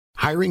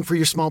Hiring for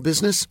your small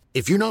business?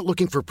 If you're not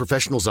looking for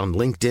professionals on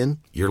LinkedIn,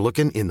 you're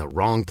looking in the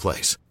wrong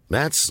place.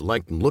 That's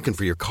like looking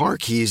for your car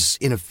keys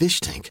in a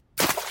fish tank.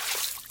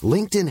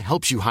 LinkedIn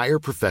helps you hire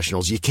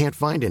professionals you can't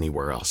find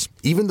anywhere else,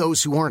 even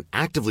those who aren't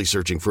actively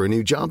searching for a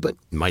new job but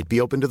might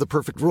be open to the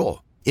perfect role.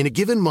 In a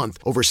given month,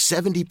 over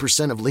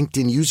 70% of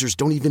LinkedIn users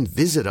don't even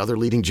visit other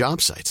leading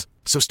job sites.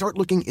 So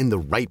start looking in the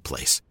right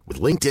place.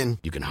 With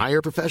LinkedIn, you can hire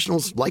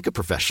professionals like a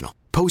professional.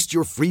 Post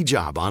your free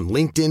job on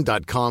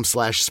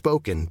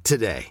linkedin.com/spoken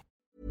today.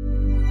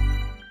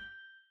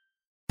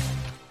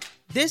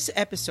 This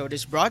episode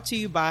is brought to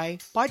you by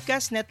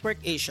Podcast Network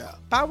Asia,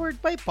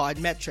 powered by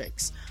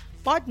Podmetrics.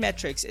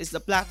 Podmetrics is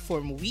the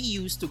platform we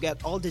use to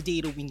get all the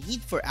data we need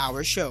for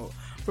our show.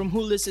 From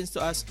who listens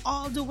to us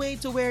all the way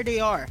to where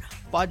they are,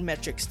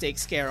 Podmetrics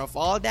takes care of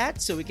all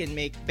that so we can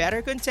make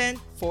better content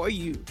for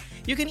you.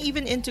 You can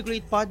even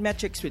integrate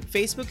Podmetrics with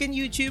Facebook and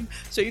YouTube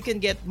so you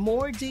can get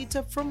more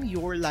data from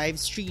your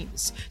live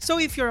streams. So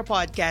if you're a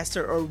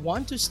podcaster or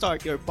want to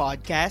start your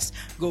podcast,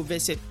 go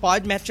visit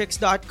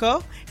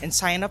podmetrics.co and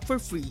sign up for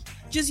free.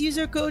 Just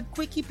use our code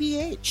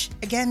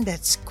QuickiePH. Again,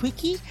 that's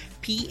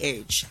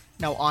QuickiePH.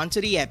 Now on to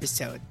the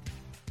episode.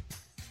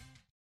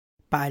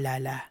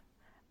 Paalala,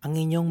 ang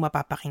inyong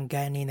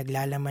mapapakinggan ay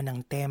naglalaman ng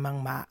temang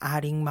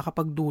maaaring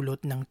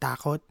makapagdulot ng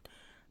takot,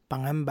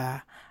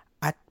 pangamba,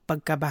 at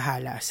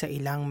pagkabahala sa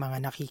ilang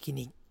mga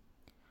nakikinig.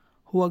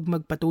 Huwag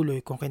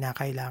magpatuloy kung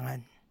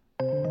kinakailangan.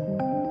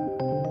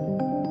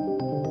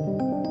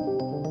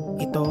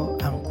 Ito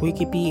ang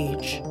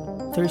QuickiePH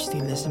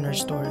Thirsty Listener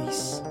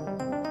Stories.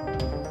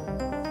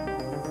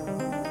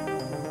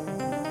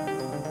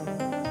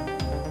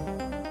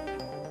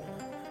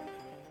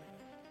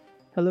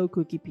 Hello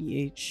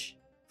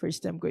QuickiePH.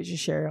 First time ko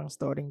i-share ang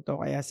story to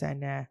kaya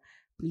sana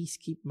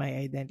please keep my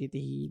identity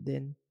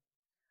hidden.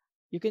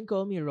 You can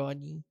call me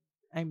Ronnie.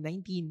 I'm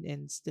 19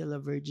 and still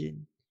a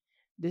virgin.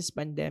 This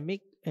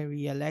pandemic, I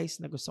realized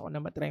na gusto ko na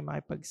matry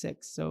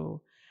makipag-sex.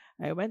 So,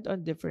 I went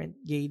on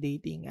different gay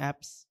dating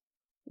apps.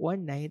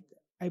 One night,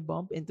 I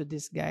bumped into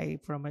this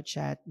guy from a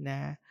chat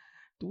na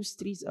 2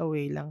 streets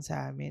away lang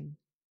sa amin.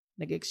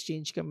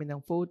 Nag-exchange kami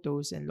ng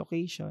photos and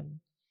location.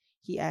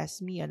 He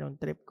asked me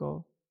anong trip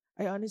ko.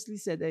 I honestly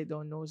said I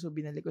don't know, so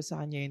binalik ko sa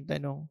kanya yung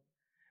tanong.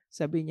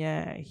 Sabi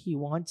niya, he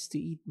wants to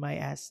eat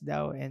my ass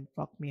daw and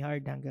fuck me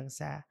hard hanggang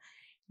sa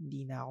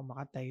hindi na ako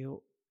makatayo.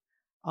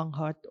 Ang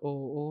hot,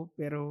 oo,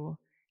 pero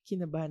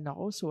kinabahan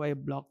ako so I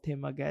blocked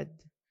him agad.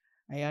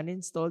 I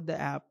uninstalled the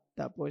app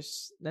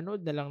tapos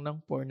nanood na lang ng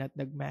porn at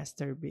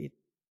nag-masturbate.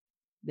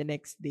 The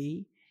next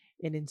day,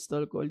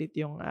 in-install ko ulit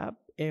yung app.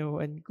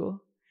 Ewan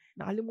ko.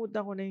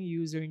 Nakalimutan ko na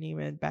yung username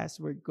and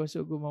password ko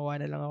so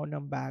gumawa na lang ako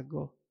ng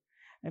bago.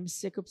 I'm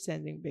sick of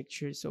sending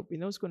pictures so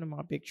pinost ko ng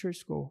mga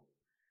pictures ko.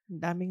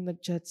 Ang daming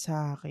nag-chat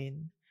sa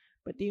akin.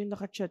 Pati yung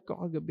nakachat ko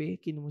kagabi,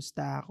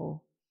 kinumusta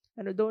ako.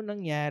 Ano daw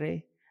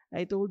nangyari?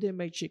 I told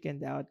him I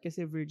chickened out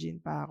kasi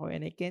virgin pa ako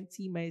and I can't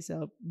see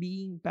myself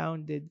being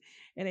pounded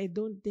and I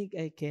don't think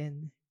I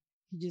can.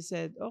 He just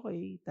said,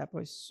 okay,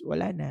 tapos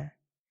wala na.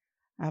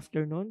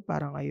 After nun,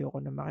 parang ayoko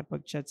na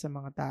makipag-chat sa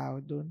mga tao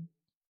dun.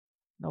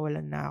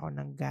 Nawalan na ako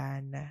ng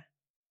gana.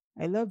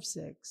 I love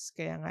sex,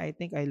 kaya nga I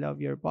think I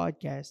love your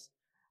podcast.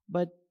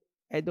 But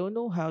I don't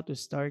know how to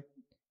start.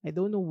 I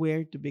don't know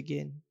where to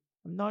begin.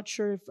 I'm not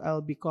sure if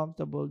I'll be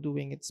comfortable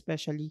doing it,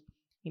 especially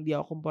hindi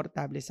ako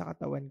komportable sa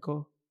katawan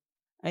ko.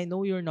 I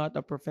know you're not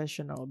a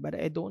professional, but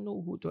I don't know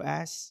who to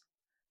ask.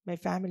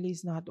 My family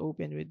is not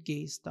open with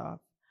gay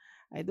stuff.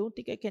 I don't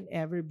think I can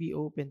ever be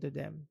open to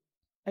them.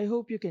 I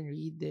hope you can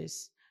read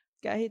this.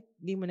 Kahit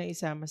di mo na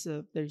isama sa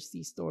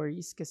thirsty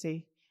stories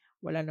kasi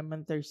wala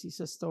naman thirsty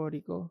sa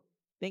story ko.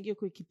 Thank you,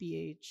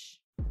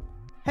 QuickiePH.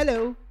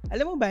 Hello!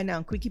 Alam mo ba na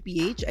ang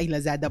QuickiePH ay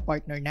Lazada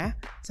partner na?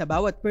 Sa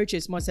bawat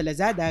purchase mo sa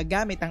Lazada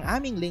gamit ang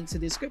aming link sa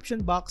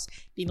description box,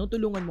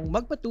 tinutulungan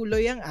mong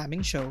magpatuloy ang aming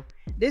show.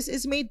 This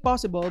is made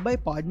possible by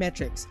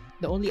Podmetrics,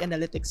 the only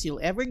analytics you'll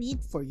ever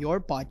need for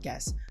your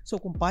podcast. So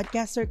kung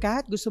podcaster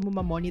ka at gusto mo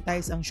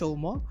ma-monetize ang show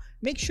mo,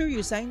 make sure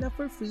you sign up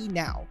for free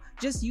now.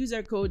 Just use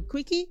our code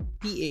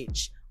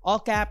QuickiePH.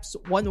 All caps,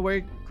 one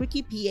word,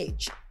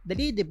 QuickiePH.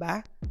 Dali,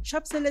 diba?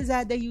 Shop sa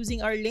Lazada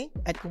using our link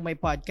at kung may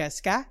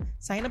podcast ka,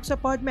 sign up sa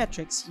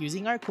Podmetrics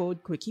using our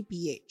code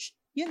QuickiePH.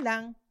 Yun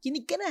lang,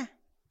 kinig ka na!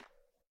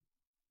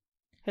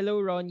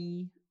 Hello,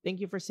 Ronnie.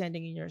 Thank you for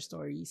sending in your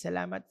story.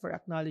 Salamat for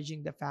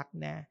acknowledging the fact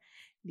na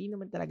hindi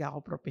naman talaga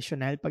ako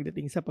professional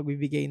pagdating sa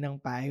pagbibigay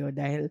ng payo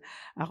dahil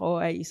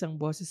ako ay isang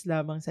boses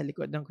lamang sa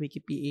likod ng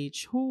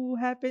QuickiePH who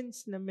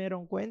happens na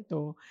merong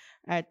kwento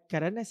at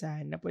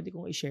karanasan na pwede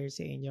kong i-share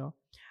sa inyo.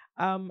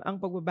 Ang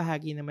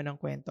pagbabahagi naman ng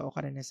kwento o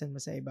karanasan mo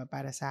sa iba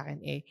para sa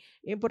akin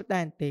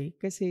importante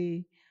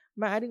kasi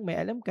maaring may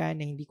alam ka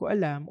na hindi ko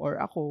alam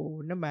or ako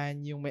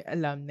naman yung may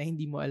alam na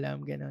hindi mo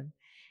alam, ganon.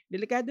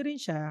 Delikado rin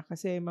siya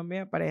kasi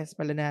mamaya parehas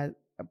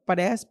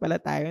pala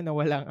tayo na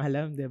walang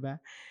alam, 'di ba?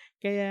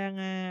 Kaya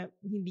nga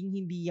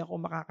hindi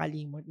ako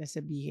makakalimot na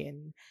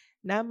sabihin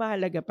na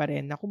mahalaga pa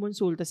rin na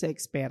kumonsulta sa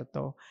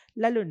eksperto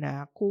lalo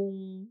na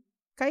kung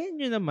kaya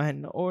nyo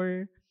naman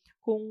or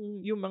kung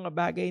yung mga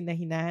bagay na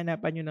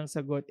hinahanapan nyo ng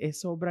sagot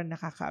sobrang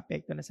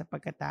nakakaapekto na sa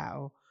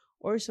pagkatao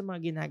or sa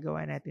mga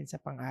ginagawa natin sa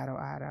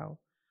pang-araw-araw.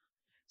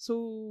 So,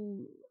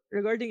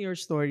 regarding your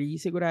story,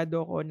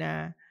 sigurado ako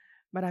na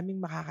maraming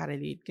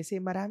makaka-relate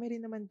kasi marami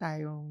rin naman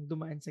tayong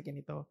dumaan sa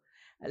ganito.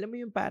 Alam mo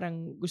yung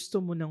parang gusto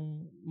mo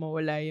nang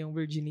mawala yung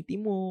virginity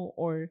mo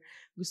or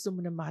gusto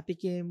mo na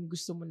makatikim,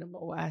 gusto mo na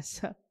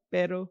mauasa.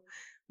 Pero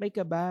may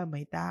kaba,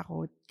 may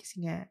takot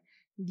kasi nga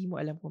hindi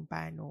mo alam kung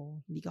paano,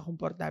 hindi ka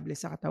komportable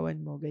sa katawan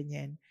mo,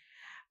 ganyan.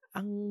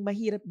 Ang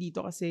mahirap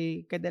dito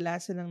kasi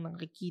kadalasan ng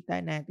nakikita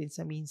natin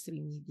sa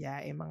mainstream media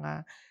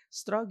mga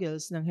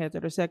struggles ng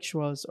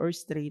heterosexuals or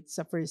straight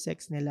sa first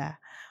sex nila.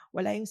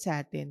 Wala yung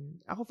sa atin.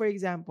 Ako for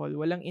example,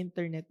 walang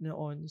internet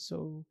noon.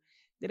 So,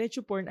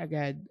 diretso porn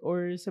agad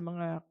or sa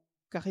mga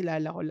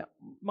kakilala ko lang,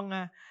 mga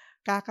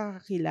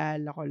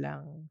kakakilala ko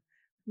lang.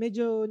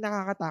 Medyo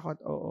nakakatakot,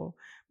 oo.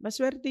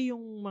 Maswerte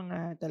yung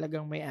mga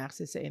talagang may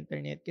access sa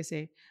internet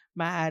kasi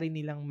maaari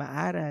nilang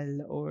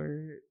maaral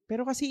or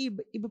pero kasi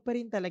iba pa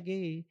rin talaga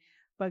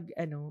pag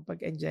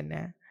andiyan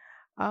na.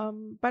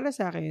 Para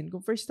sa akin,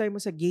 kung first time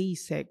mo sa gay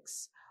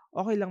sex,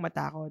 okay lang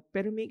matakot.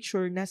 Pero make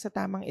sure nasa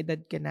tamang edad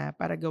ka na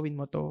para gawin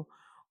mo 'to.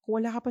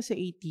 Kung wala ka pa sa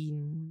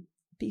 18,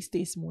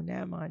 tiis-tiis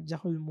muna, mga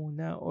jakol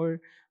muna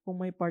or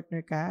kung may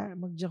partner ka,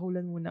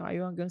 magjakulan muna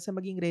kayo hanggang sa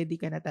maging ready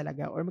ka na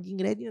talaga or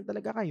maging ready na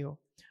talaga kayo.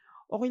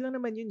 Okay lang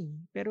naman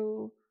yun,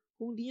 pero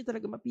kung di niyo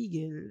talaga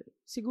mapigil,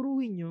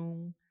 siguruhin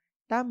niyong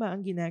tama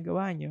ang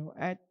ginagawa niyo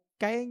at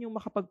kaya niyong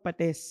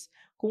makapagpa-test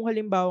kung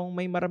halimbawang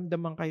may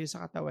maramdaman kayo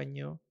sa katawan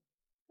niyo.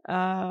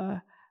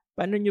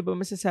 Paano niyo ba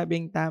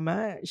masasabing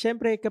tama?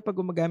 Siyempre kapag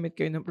gumagamit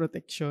kayo ng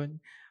proteksyon,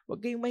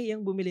 huwag kayong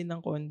mahiyang bumili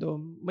ng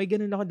condom. May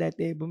gano'n ako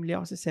dati, bumili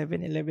ako sa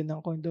 7-Eleven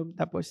ng condom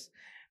tapos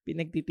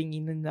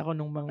pinagtitinginan ako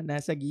nung mga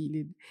nasa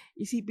gilid.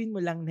 Isipin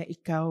mo lang na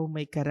ikaw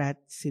may karat,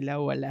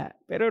 sila wala.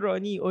 Pero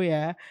Ronnie,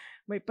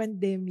 may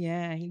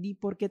pandemya. Hindi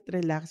porket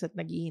relax at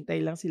naghihintay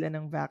lang sila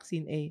ng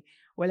vaccine,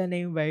 wala na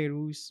yung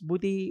virus.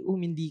 Buti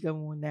umindi ka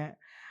muna.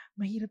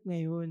 Mahirap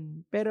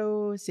ngayon.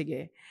 Pero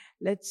sige,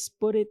 let's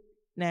put it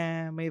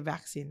na may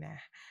vaccine na.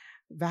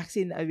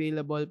 Vaccine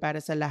available para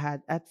sa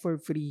lahat at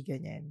for free,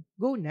 ganyan.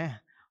 Go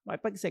na.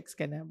 Makipag-sex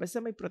ka na. Basta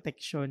may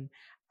protection.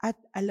 At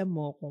alam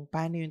mo kung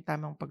paano yung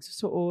tamang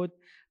pagsusuot,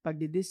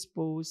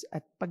 pagdidispose,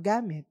 at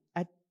paggamit.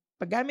 At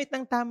paggamit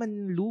ng tamang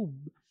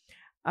lube.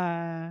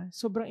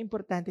 Sobrang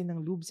importante ng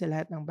lube sa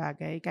lahat ng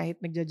bagay. Kahit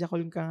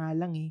nagjajakulong ka nga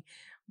lang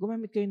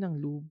gumamit kayo ng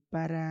lube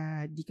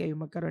para di kayo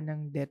magkaroon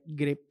ng death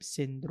grip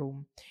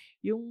syndrome.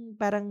 Yung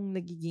parang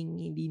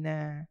nagiging hindi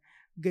na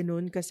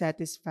ganun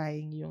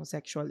ka-satisfying yung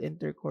sexual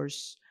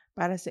intercourse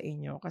para sa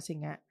inyo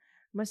kasi nga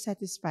mas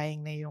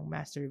satisfying na yung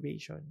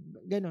masturbation.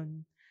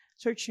 Ganun.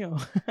 Search nyo.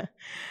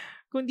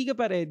 Kung di ka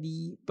pa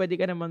ready, pwede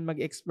ka naman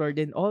mag-explore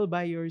din all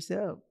by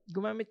yourself.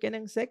 Gumamit ka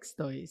ng sex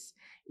toys.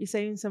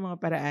 Isa yun sa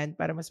mga paraan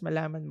para mas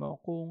malaman mo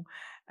kung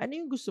ano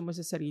yung gusto mo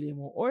sa sarili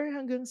mo or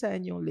hanggang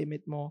saan yung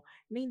limit mo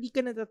na hindi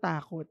ka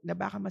natatakot na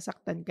baka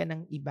masaktan ka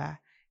ng iba.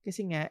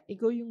 Kasi nga,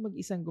 ikaw yung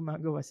mag-isang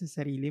gumagawa sa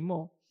sarili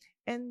mo.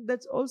 And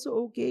that's also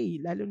okay,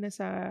 lalo na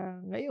sa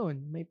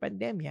ngayon, may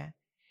pandemya.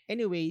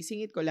 Anyway,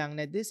 singit ko lang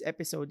na this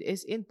episode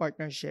is in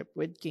partnership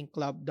with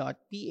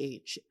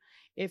kingclub.ph.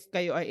 If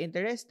kayo ay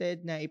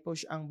interested na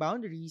i-push ang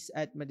boundaries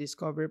at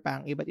ma-discover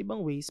pa ang iba't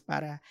ibang ways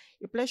para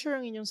i-pleasure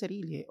ang inyong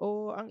sarili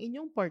o ang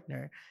inyong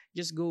partner,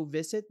 just go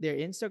visit their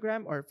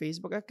Instagram or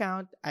Facebook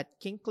account at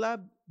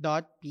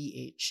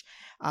kingclub.ph.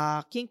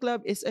 King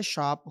Club is a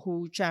shop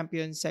who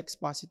champions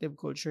sex-positive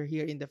culture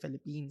here in the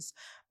Philippines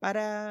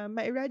para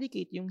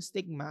ma-eradicate yung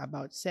stigma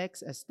about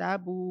sex as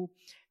taboo,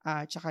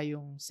 tsaka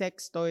yung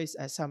sex toys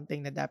as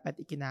something na dapat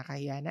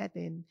ikinakahiya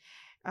natin.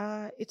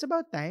 It's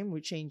about time we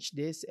change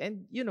this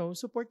and,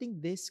 supporting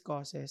these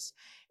causes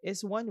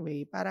is one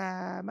way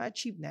para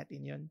ma-achieve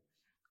natin yun.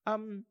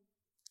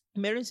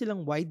 Meron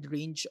silang wide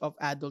range of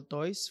adult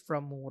toys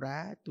from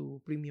mura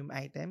to premium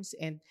items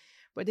and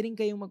pwede rin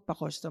kayong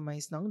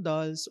magpa-customize ng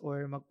dolls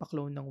or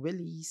magpa-clone ng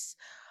willies.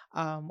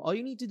 All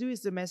you need to do is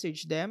to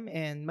message them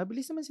and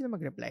mabilis naman sila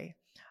mag-reply.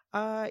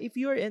 If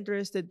you are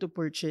interested to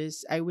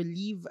purchase, I will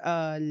leave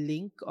a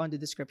link on the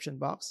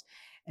description box.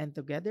 And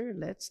together,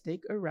 let's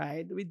take a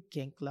ride with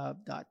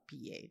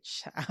kingclub.ph.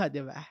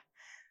 Diba?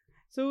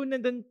 So,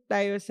 nandun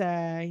tayo sa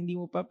hindi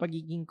mo pa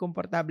pagiging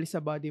komportable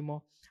sa body mo.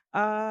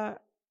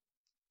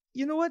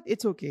 You know what?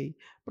 It's okay.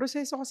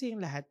 Proseso kasi yung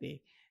lahat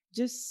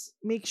Just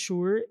make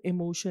sure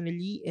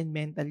emotionally and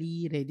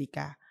mentally ready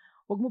ka.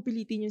 Huwag mo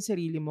pilitin yung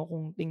sarili mo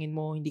kung tingin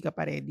mo hindi ka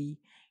pa ready.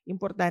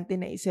 Importante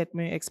na iset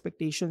mo yung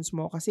expectations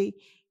mo kasi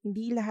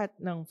hindi lahat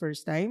ng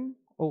first time,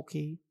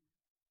 okay.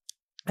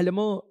 Alam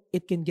mo,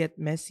 it can get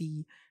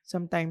messy,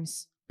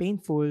 sometimes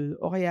painful,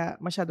 o kaya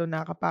masyado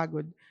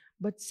nakakapagod.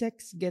 But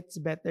sex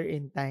gets better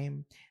in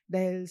time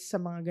dahil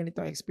sa mga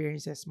ganitong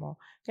experiences mo.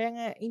 Kaya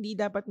nga, hindi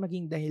dapat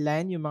maging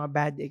dahilan yung mga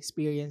bad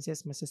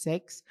experiences mo sa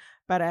sex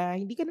para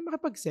hindi ka na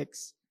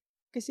makapag-sex.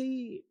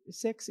 Kasi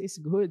sex is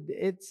good,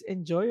 it's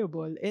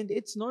enjoyable, and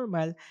it's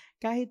normal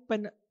kahit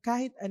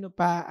ano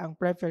pa ang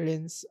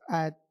preference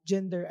at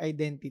gender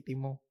identity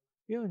mo.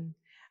 Yun.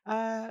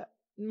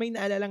 May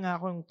naalala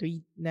nga akong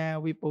tweet na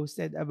we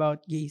posted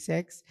about gay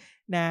sex,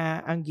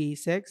 na ang gay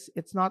sex,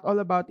 it's not all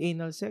about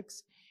anal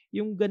sex.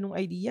 Yung ganung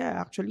idea,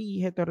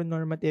 actually,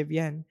 heteronormative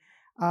yan.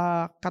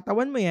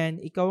 Katawan mo yan,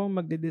 ikaw ang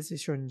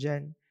magdedesisyon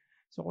dyan.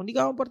 So, kung di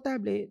ka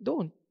komportable,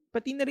 don't.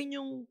 Pati na rin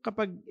yung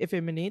kapag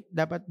effeminate,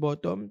 dapat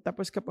bottom.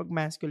 Tapos kapag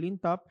masculine,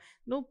 top.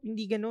 Nope,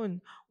 hindi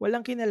ganun.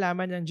 Walang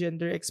kinalaman ng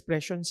gender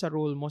expression sa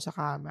role mo sa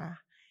kama.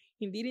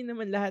 Hindi rin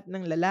naman lahat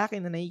ng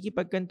lalaki na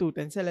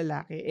nakikipagkantutan sa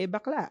lalaki,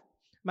 bakla.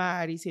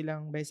 Maaari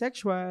silang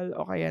bisexual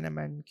o kaya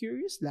naman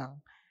curious lang.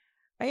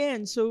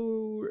 Ayan, so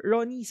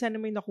Ronnie, sana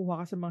may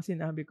nakuha ka sa mga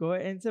sinabi ko.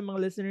 And sa mga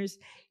listeners,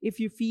 if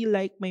you feel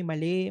like may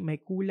mali, may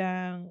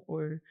kulang,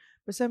 or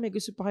basta may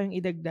gusto pa kayong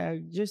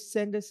idagdag, just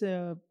send us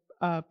a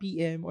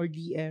PM or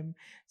DM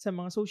sa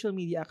mga social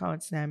media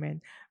accounts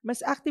namin.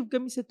 Mas active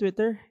kami sa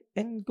Twitter.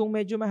 And kung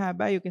medyo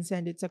mahaba, you can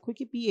send it sa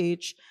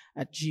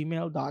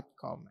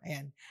quickieph@gmail.com.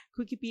 Ayan.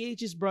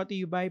 QuickiePH is brought to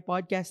you by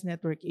Podcast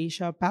Network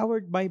Asia,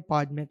 powered by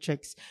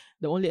Podmetrics,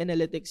 the only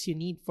analytics you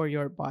need for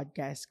your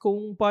podcast.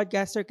 Kung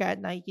podcaster ka at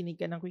nakikinig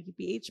ka ng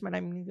QuickiePH,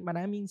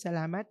 maraming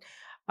salamat.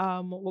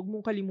 Huwag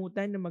mong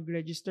kalimutan na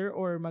mag-register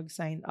or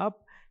mag-sign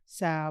up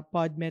sa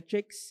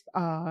Podmetrics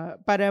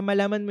para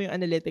malaman mo yung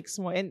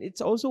analytics mo. And it's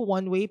also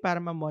one way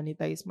para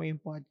ma-monetize mo yung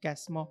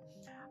podcast mo.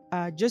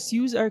 Just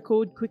use our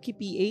code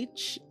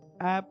QuickiePH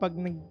pag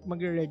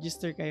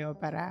mag-register kayo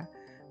para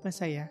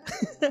masaya.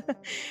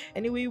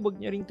 Anyway, huwag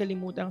nyo rin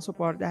kalimutang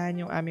suportahan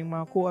yung aming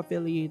mga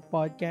co-affiliate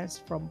podcasts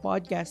from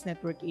Podcast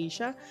Network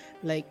Asia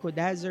like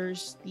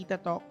Kodazers,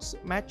 Tita Talks,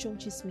 Machong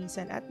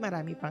Chismisan at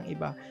marami pang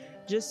iba.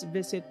 Just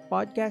visit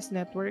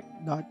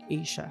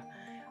podcastnetwork.asia.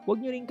 Huwag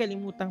nyo rin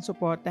kalimutang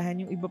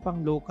suportahan yung iba pang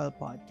local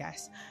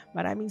podcast.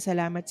 Maraming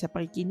salamat sa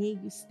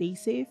pakikinig. Stay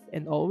safe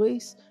and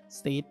always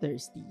stay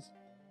thirsty.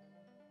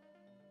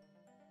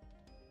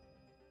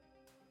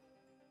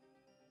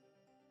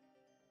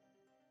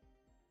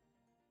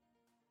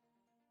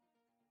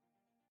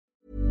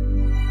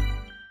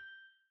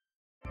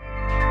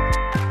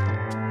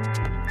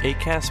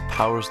 Acast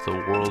powers the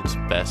world's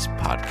best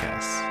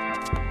podcasts.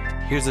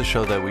 Here's a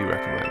show that we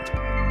recommend.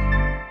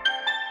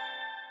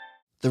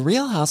 The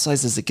Real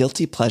Housewives is a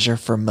guilty pleasure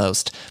for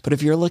most, but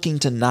if you're looking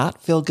to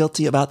not feel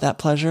guilty about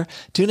that pleasure,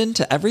 tune in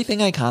to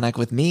Everything Iconic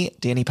with me,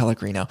 Danny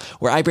Pellegrino,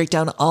 where I break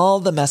down all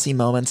the messy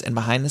moments and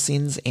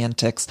behind-the-scenes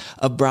antics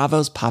of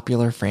Bravo's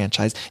popular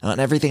franchise. And on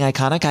Everything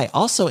Iconic, I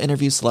also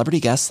interview celebrity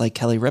guests like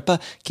Kelly Ripa,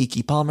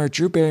 Keke Palmer,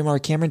 Drew Barrymore,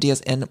 Cameron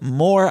Diaz, and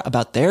more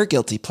about their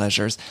guilty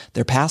pleasures,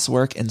 their past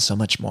work, and so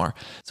much more.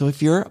 So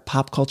if you're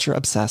pop culture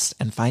obsessed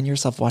and find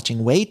yourself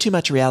watching way too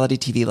much reality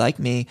TV like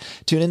me,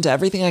 tune in to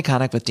Everything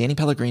Iconic with Danny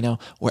Pellegrino,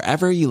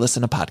 wherever you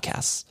listen to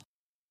podcasts.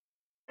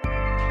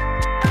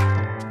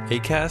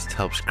 Acast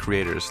helps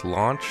creators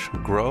launch,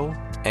 grow,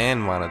 and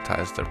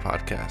monetize their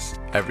podcasts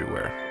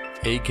everywhere.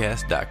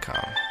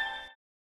 Acast.com.